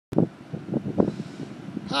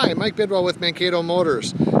Hi, Mike Bidwell with Mankato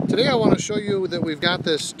Motors. Today I want to show you that we've got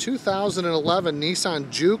this 2011 Nissan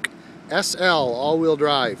Juke SL all-wheel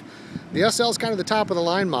drive. The SL is kind of the top of the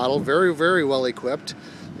line model, very well equipped.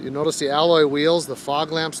 You notice the alloy wheels, the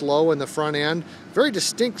fog lamps low in the front end, very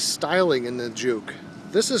distinct styling in the Juke.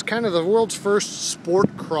 This is kind of the world's first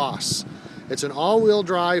sport cross. It's an all-wheel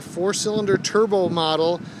drive, 4-cylinder turbo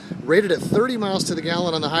model, rated at 30 miles to the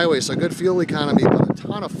gallon on the highway, so good fuel economy, but a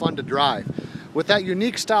ton of fun to drive. With that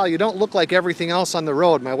unique style, you don't look like everything else on the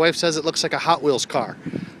road. My wife says it looks like a Hot Wheels car.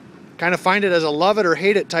 Kind of find it as a love it or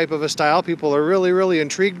hate it type of a style. People are really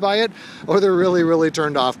intrigued by it, or they're really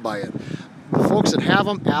turned off by it. The folks that have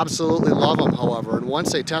them absolutely love them, however, and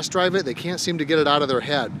once they test drive it, they can't seem to get it out of their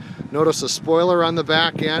head. Notice a spoiler on the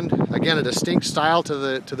back end. Again, a distinct style to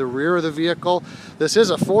the rear of the vehicle. This is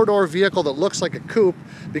a 4-door vehicle that looks like a coupe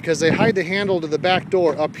because they hide the handle to the back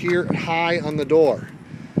door up here high on the door.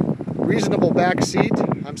 Reasonable back seat.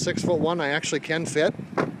 I'm 6'1", I actually can fit,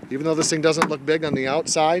 even though this thing doesn't look big on the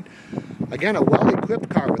outside. Again, a well-equipped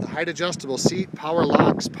car with a height adjustable seat, power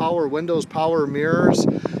locks, power windows, power mirrors,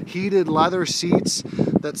 heated leather seats.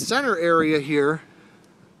 That center area here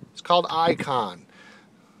is called Icon.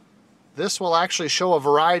 This will actually show a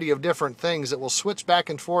variety of different things that will switch back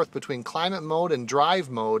and forth between climate mode and drive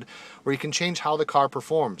mode, where you can change how the car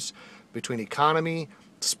performs between economy,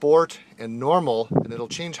 sport, and normal, and it'll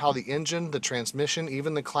change how the engine, the transmission,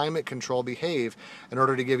 even the climate control behave in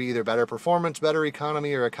order to give you either better performance, better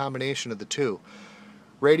economy, or a combination of the two.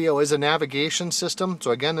 Radio is a navigation system,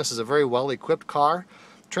 so again, this is a very well-equipped car.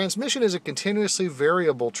 Transmission is a continuously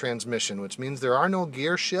variable transmission, which means there are no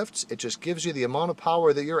gear shifts. It just gives you the amount of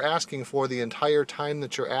power that you're asking for the entire time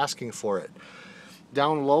that you're asking for it.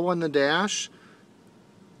 Down low on the dash,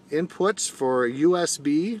 inputs for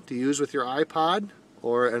USB to use with your iPod,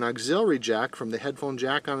 or an auxiliary jack from the headphone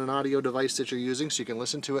jack on an audio device that you're using so you can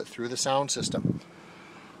listen to it through the sound system.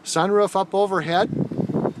 Sunroof up overhead.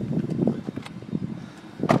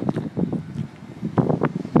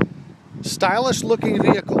 Stylish looking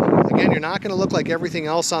vehicle. Again, you're not going to look like everything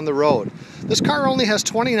else on the road. This car only has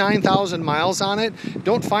 29,000 miles on it.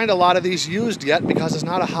 Don't find a lot of these used yet because it's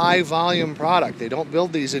not a high volume product. They don't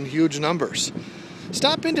build these in huge numbers.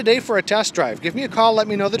 Stop in today for a test drive. Give me a call, let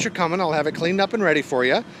me know that you're coming. I'll have it cleaned up and ready for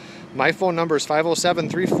you. My phone number is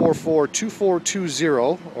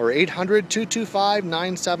 507-344-2420 or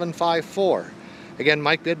 800-225-9754. Again,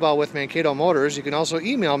 Mike Bidwell with Mankato Motors. You can also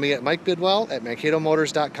email me at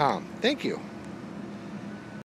mikebidwell@mankatomotors.com. Thank you.